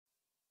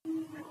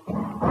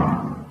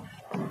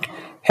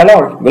Hello,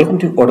 all. Welcome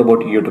to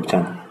AutoBot YouTube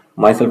channel.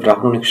 Myself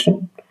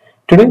Rahul.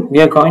 Today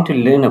we are going to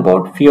learn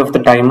about few of the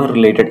timer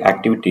related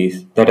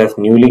activities that is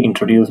newly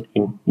introduced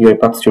in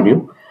UiPath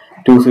Studio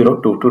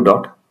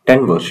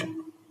 2022.10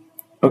 version.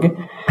 Okay,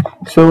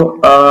 so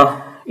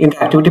in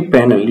the activity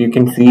panel you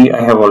can see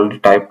I have already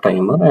typed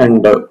timer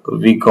and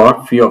we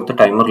got few of the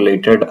timer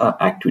related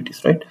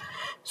activities, right?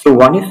 So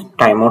one is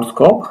timeout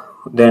scope,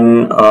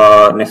 then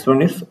next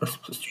one is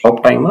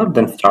stop timer,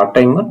 then start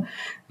timer,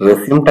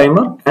 resume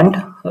timer,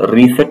 and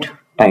reset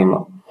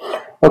timer.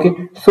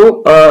 Okay,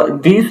 so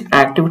these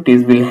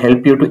activities will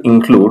help you to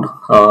include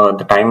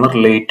the timer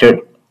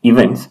related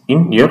events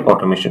in your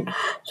automation.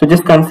 So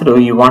just consider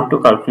you want to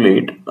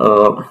calculate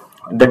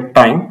the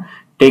time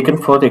taken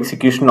for the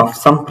execution of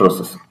some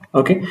process.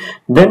 Okay,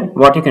 then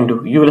what you can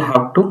do, you will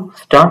have to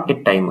start a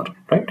timer,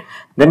 right?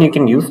 Then you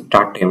can use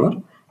start timer.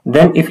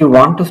 Then if you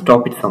want to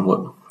stop it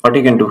somewhere, what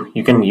you can do,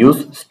 you can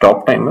use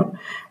stop timer.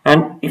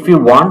 And if you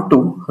want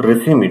to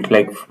resume it,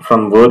 like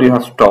from where you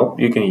have stopped,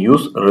 you can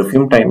use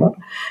resume timer.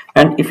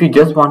 And if you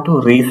just want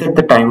to reset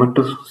the timer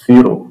to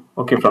 0,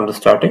 okay, from the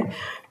starting,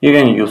 you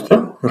can use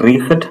the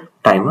reset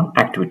timer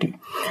activity.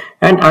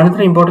 And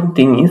another important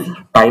thing is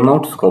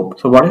timeout scope.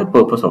 So what is the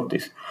purpose of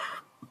this?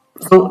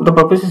 So the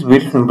purpose is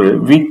very simple.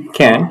 We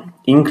can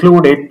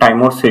include a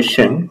timeout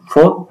session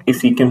for a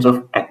sequence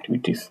of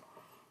activities.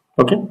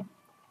 Okay,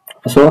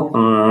 so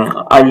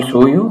I will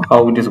show you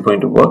how it is going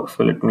to work.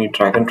 So let me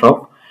drag and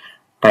drop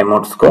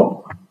timeout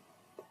scope.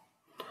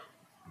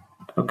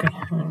 Okay,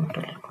 and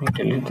let me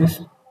delete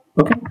this.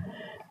 Okay,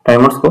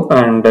 timeout scope,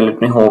 and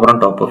let me hover on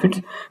top of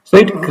it. So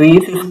it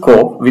creates a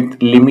scope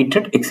with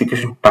limited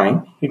execution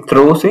time. It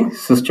throws a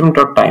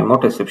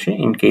system.timeout exception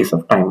in case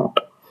of timeout.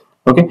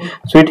 Okay,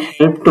 so it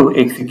helps to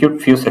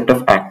execute few set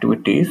of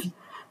activities,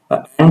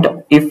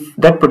 and if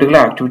that particular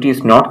activity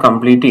is not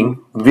completing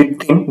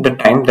within the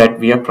time that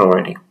we are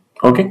providing,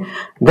 okay,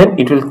 then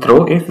it will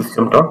throw a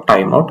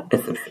system.timeout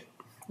exception.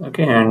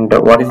 Okay, and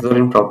what is there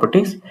in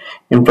properties?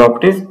 In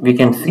properties we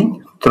can see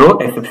throw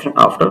exception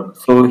after.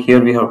 So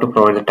here we have to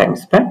provide the time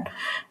span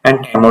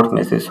and timeout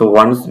message. So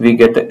once we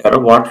get the error,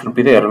 what should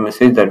be the error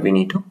message that we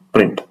need to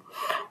print?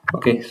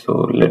 Okay, so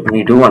let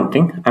me do one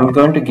thing. I'm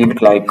going to give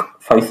it like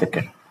 5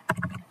 seconds.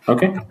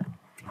 Okay,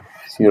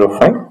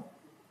 05,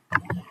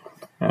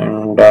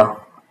 and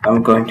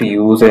I'm going to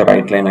use a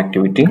write line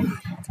activity,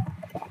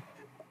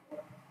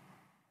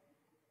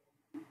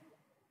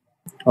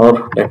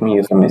 or let me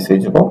use a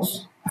message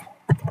box.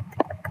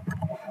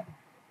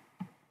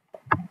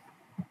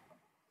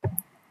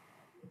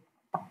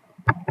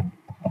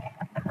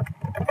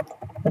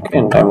 Okay,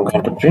 and I'm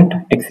going to print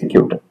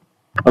execute.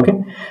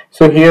 Okay,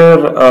 so here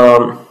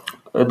the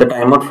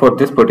timeout for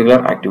this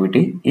particular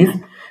activity is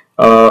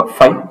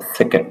 5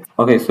 seconds.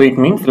 Okay, so it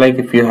means like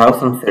if you have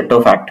some set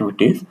of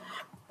activities,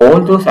 all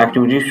those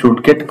activities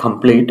should get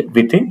complete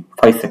within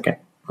 5 seconds.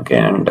 Okay,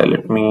 and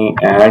let me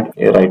add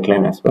a write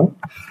line as well.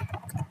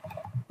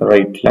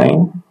 Write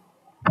line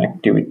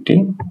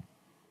activity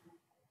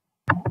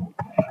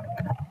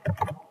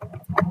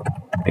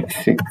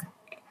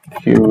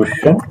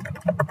execution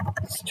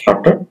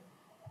started.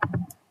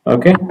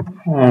 Okay,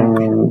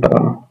 and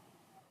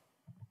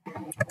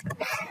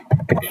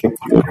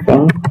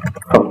execution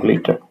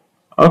completed.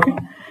 Okay,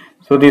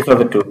 so these are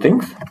the two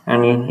things,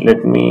 and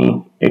let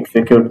me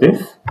execute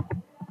this.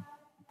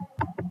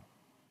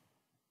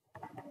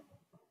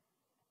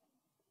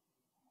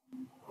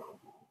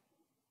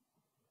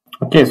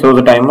 Okay, so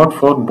the timeout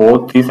for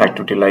both these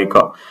activity, like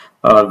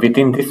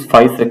within this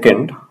 5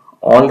 second,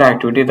 all the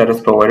activity that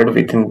is provided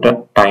within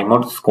the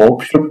timeout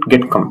scope should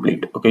get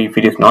complete. Okay, if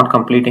it is not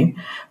completing,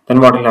 then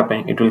what will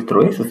happen? It will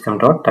throw a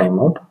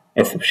system.timeout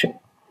exception.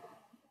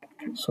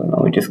 So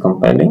now it is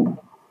compiling.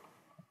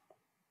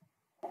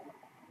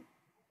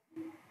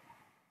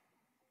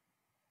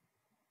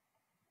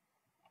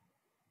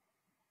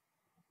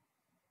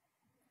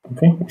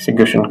 Okay,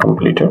 execution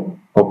completed.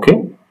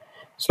 Okay,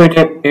 so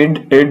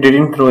it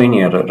didn't throw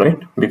any error, right?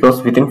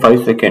 Because within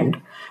 5 seconds,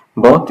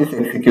 both this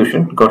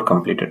execution got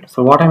completed.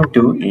 So what I'm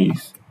do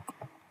is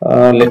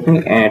let me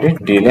add a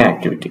delay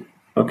activity.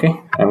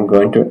 Okay, I'm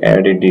going to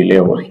add a delay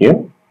over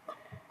here,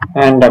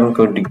 and I'm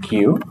going to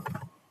give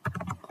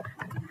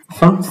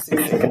some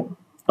 6 seconds.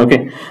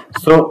 Okay,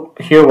 so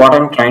here what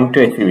I'm trying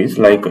to achieve is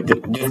like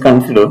just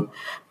consider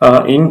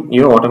in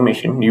your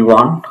automation you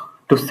want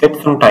to set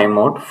some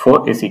timeout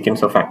for a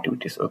sequence of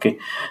activities. Okay,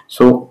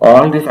 so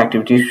all these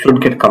activities should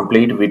get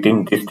complete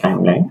within this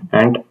timeline,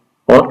 and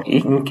or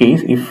in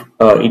case if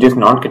it is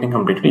not getting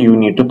completed, you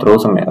need to throw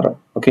some error.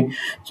 Okay,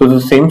 so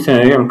the same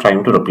scenario I'm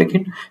trying to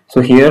replicate.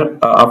 So here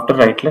after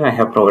write line I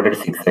have provided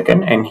 6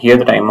 seconds, and here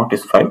the timeout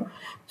is 5.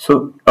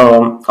 So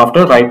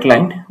after write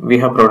line we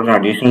have provided an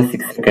additional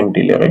 6 second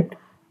delay, right?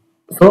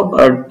 So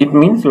it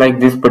means like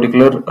this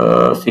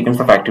particular sequence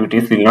of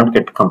activities will not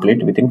get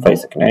complete within 5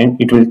 seconds, and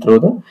it will throw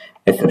the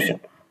exception.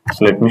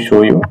 So let me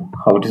show you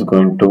how it is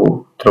going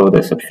to throw the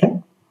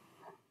exception.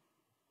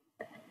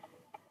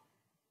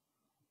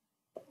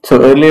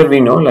 So earlier we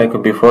know, like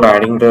before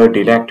adding the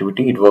delay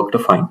activity, it worked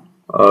fine.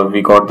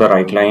 we got the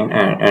right line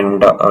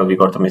and we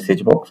got the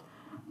message box,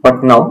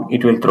 but now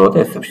it will throw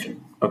the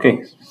exception.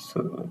 Okay,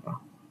 so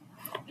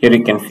here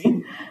you can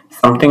see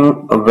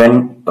something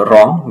went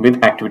wrong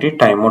with activity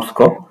timeout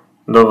scope,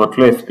 the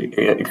workflow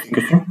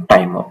execution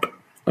timeout.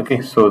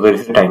 Okay, so there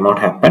is a timeout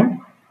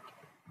happen,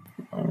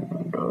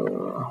 and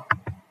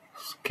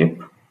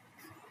skip.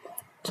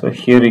 So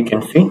here you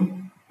can see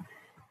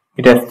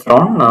it has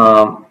thrown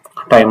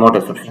timeout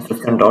exception,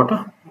 system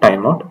dot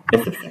timeout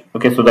exception.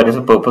 Okay, so that is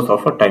the purpose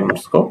of a timeout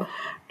scope.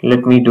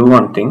 Let me do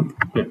one thing.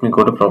 Let me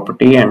go to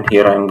property, and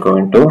here I am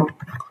going to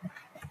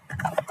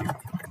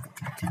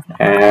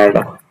add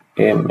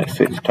a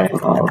message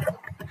timeout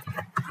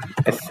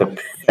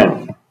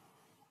exception.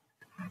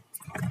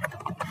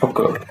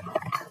 Okay,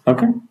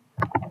 okay,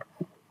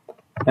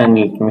 and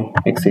let me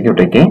execute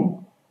again.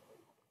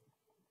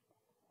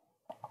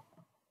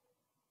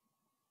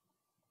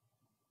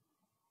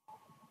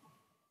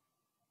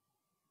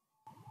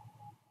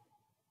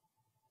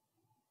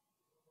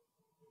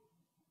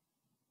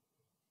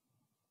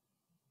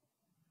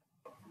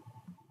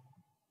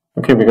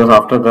 Okay, because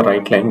after the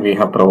right line we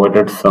have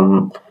provided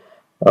some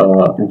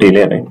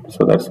delay, right?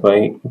 So that's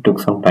why it took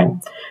some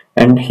time.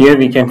 And here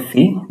we can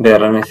see the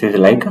error message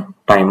like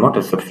timeout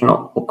exception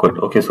occurred.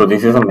 Okay, so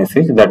this is a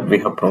message that we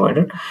have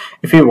provided.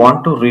 If you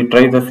want to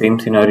retry the same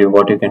scenario,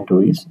 what you can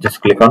do is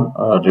just click on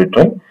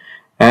retry,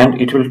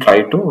 and it will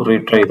try to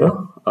retry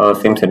the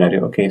same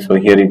scenario. Okay, so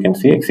here you can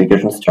see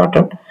execution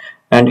started,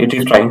 and it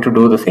is trying to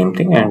do the same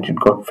thing, and it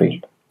got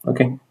failed.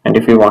 Okay, and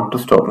if you want to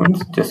stop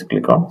means just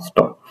click on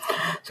stop.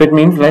 So it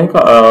means like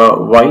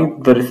why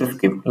there is a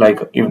skip, like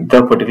if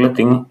the particular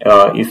thing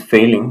is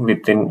failing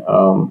within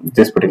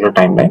this particular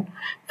timeline,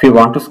 if you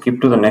want to skip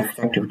to the next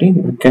activity,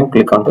 you can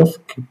click on the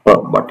skip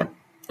button.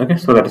 Okay,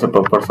 so that is the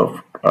purpose of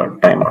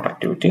timeout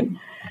activity,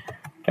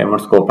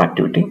 timeout scope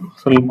activity.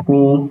 So let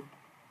me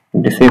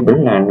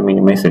disable and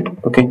minimize it.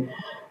 Okay,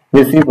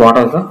 we see what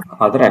are the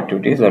other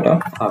activities that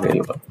are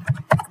available.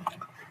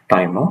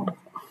 Timeout,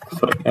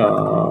 sorry,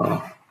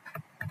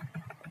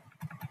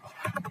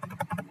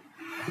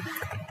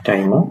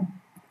 timer.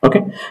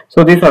 Okay,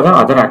 so these are the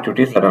other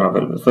activities that are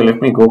available. So let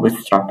me go with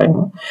start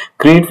timer.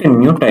 Creates a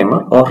new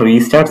timer or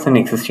restarts an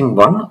existing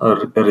one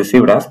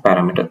received as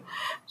parameter.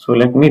 So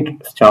let me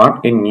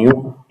start a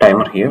new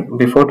timer here.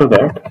 Before to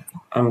that,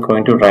 I'm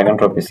going to drag and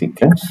drop a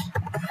sequence.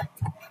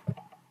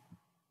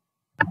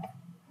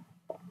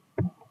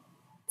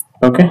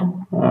 Okay,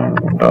 and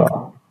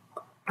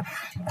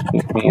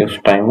let me use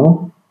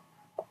timer.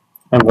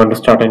 I'm going to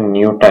start a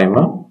new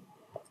timer.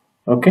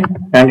 Okay,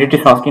 and it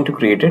is asking to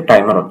create a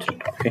timer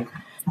object. Okay,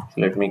 so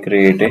let me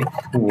create a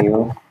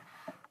new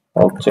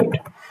object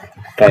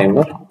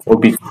timer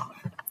obj.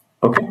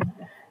 Okay,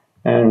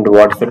 and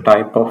what's the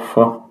type of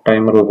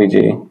timer obj?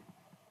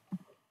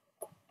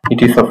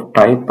 It is of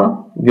type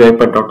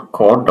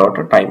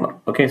UiPath.core.timer.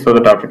 Okay, so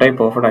the data type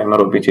of a timer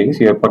obj is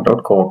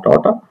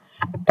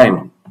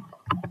UiPath.core.timer.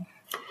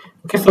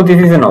 Okay, so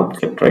this is an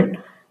object, right?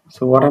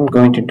 So what I'm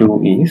going to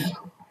do is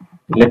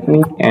let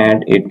me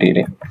add a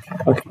delay.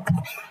 Okay,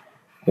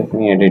 let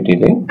me add a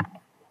delay.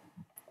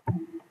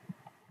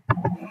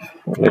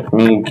 Let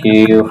me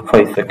give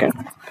 5 seconds.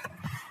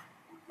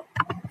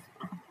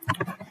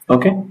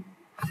 Okay,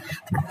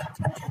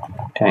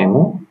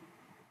 timer.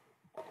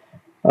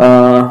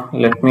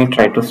 Let me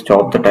try to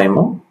stop the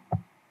timer.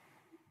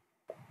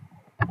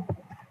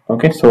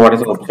 Okay, so what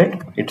is the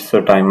object? It's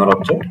a timer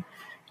object.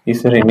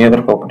 Is there any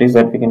other properties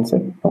that we can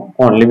set? No,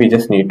 only we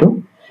just need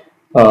to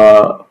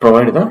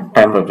provide the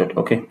timer object.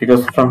 Okay,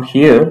 because from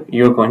here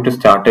you're going to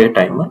start a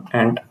timer,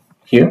 and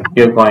here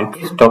you're going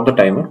to stop the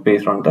timer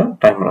based on the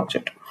timer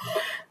object.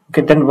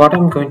 Okay, then what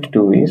I'm going to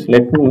do is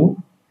let me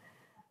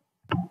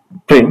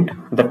print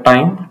the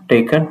time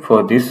taken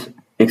for this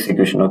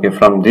execution. Okay,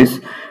 from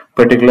this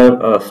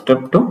particular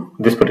step to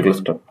this particular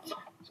step.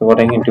 So what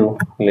I can do,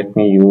 let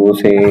me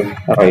use a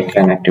right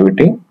line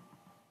activity.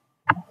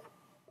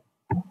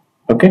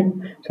 Okay,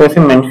 so as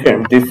I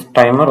mentioned, this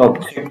timer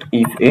object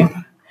is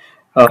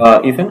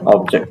an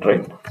object,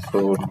 right?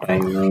 So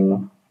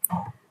timer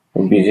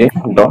obj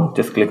dot,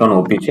 just click on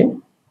obj,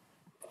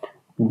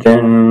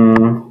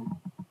 then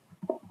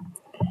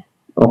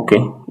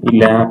okay,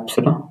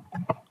 elapsed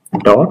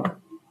dot.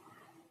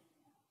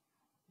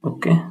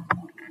 Okay,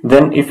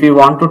 then if you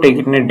want to take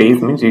it in a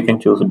days means you can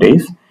choose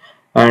days,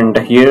 and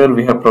here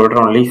we have provided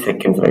only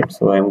seconds, right?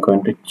 So I'm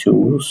going to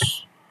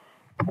choose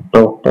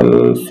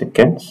total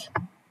seconds,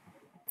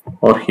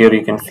 or here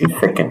you can see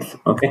seconds.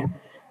 Okay,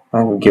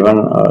 I've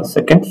given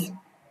seconds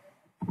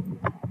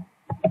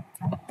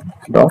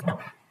dot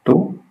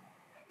to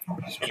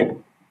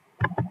string.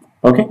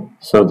 Okay,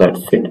 so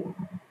that's it.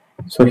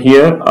 So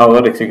here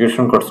our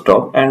execution got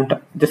stopped, and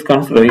just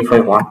consider if I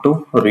want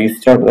to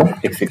restart the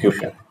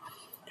execution.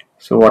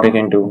 So what I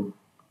can do,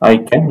 I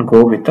can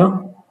go with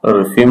a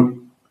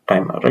resume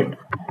timer, right?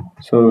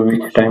 So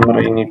which timer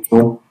I need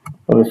to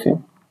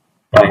resume?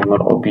 Timer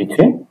obj,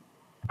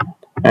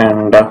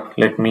 and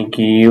let me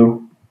give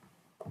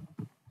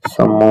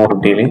some more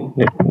delay.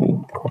 Let me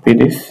copy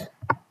this.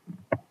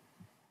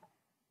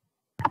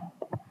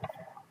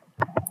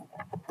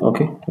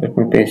 Okay, let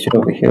me paste it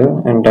over here,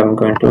 and I'm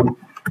going to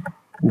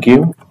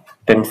give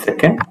 10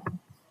 seconds.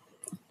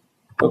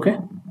 Okay,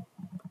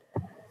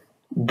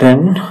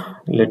 then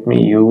let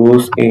me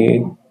use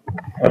a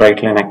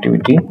right line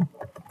activity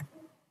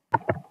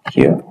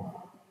here.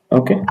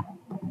 Okay,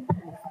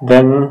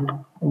 then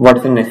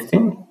what's the next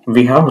thing?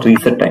 We have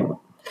reset timer.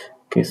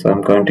 Okay, so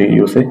I'm going to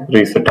use a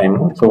reset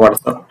timer. So what is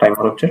the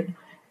timer object?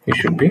 It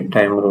should be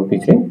timer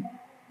obj,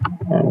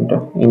 and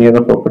any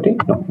other property?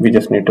 No, we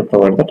just need to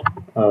provide that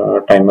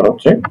timer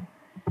object.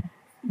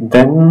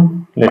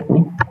 Then let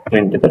me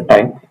print the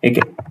time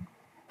again.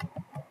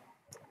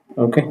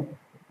 Okay,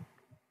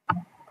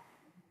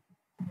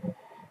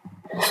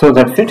 so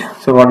that's it.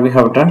 So what we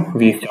have done,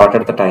 we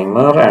started the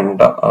timer, and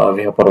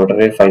we have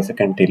provided a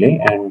 5-second delay,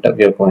 and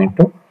we are going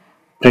to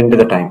print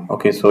the time.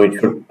 Okay, so it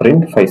should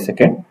print 5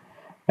 seconds,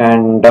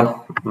 and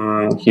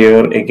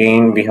here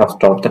again we have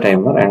stopped the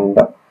timer, and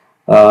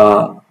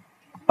uh,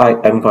 I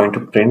am going to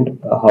print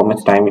how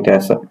much time it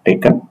has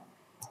taken.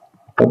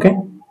 Okay,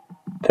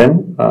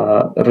 then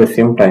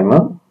resume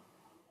timer.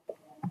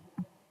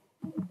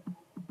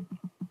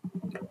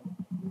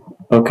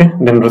 Okay,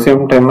 then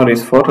resume timer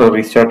is for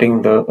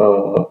restarting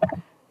the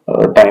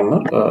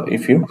timer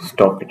if you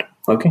stop it.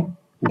 Okay,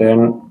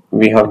 then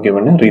we have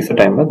given a reset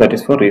timer, that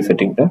is for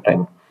resetting the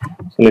timer.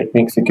 So let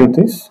me execute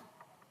this.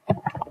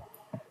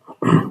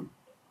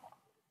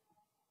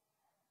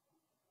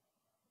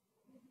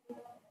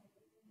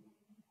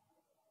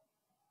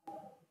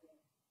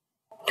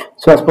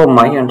 So as per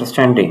my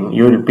understanding,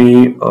 you will be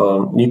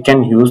you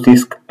can use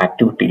these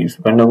activities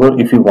whenever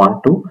if you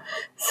want to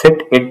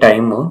set a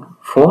timer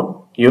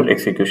for your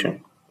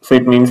execution. So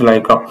it means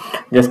like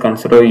just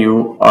consider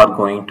you are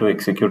going to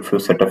execute few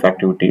set of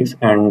activities,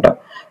 and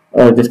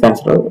just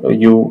consider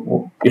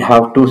you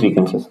have two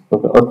sequences,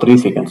 okay, or three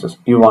sequences.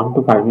 You want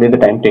to calculate the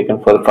time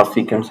taken for the first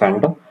sequence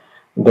and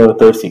the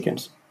third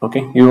sequence.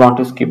 Okay, you want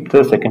to skip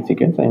the second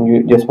sequence and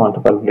you just want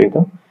to calculate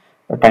the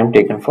time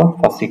taken for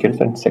first sequence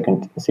and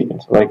second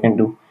sequence. What I can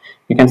do,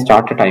 you can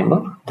start a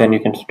timer, then you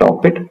can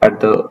stop it at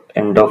the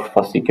end of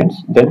first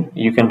sequence, then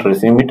you can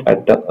resume it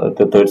at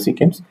the third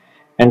sequence,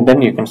 and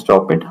then you can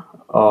stop it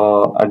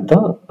at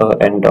the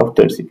end of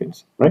third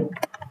sequence, right?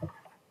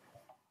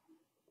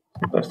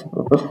 That's the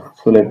purpose.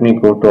 So let me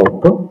go to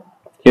output.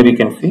 Here you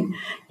can see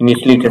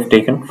initially it has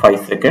taken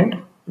 5 seconds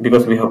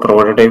because we have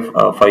provided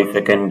a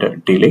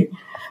 5-second delay.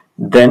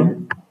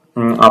 Then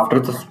after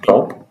the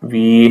stop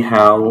we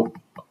have,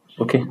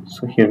 okay,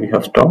 so here we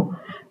have stop,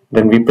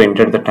 then we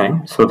printed the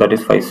time, so that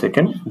is 5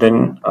 seconds.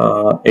 Then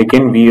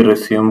again we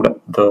resumed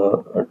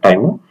the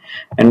timer,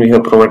 and we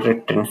have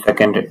provided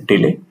 10-second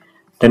delay.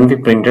 Then we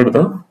printed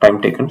the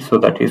time taken, so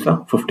that is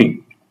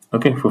 15.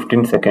 Okay,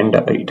 15 second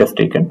it has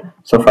taken,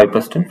 so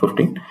 5%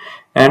 15.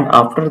 And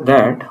after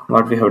that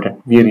what we have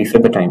done, we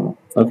reset the timer.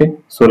 Okay,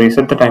 so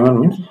reset the timer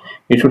means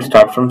it should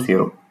start from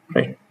 0,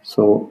 right?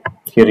 So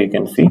here you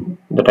can see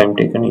the time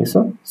taken is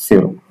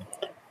 0.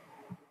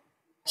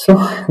 So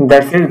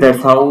that's it.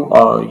 That's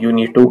how you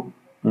need to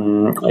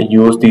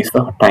use this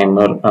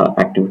timer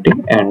activity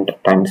and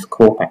time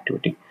scope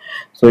activity.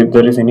 So if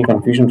there is any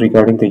confusion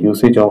regarding the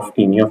usage of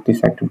any of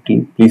this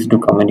activity, please do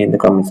comment in the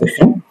comment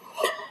section.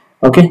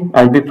 Okay,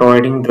 I'll be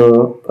providing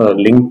the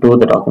link to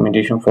the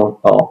documentation for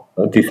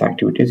these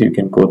activities. You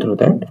can go through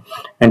that.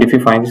 And if you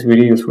find this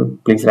video useful,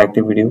 please like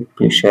the video,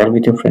 please share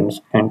with your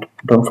friends, and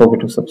don't forget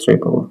to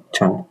subscribe our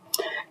channel.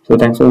 So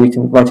thanks for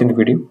watching the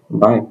video.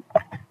 Bye.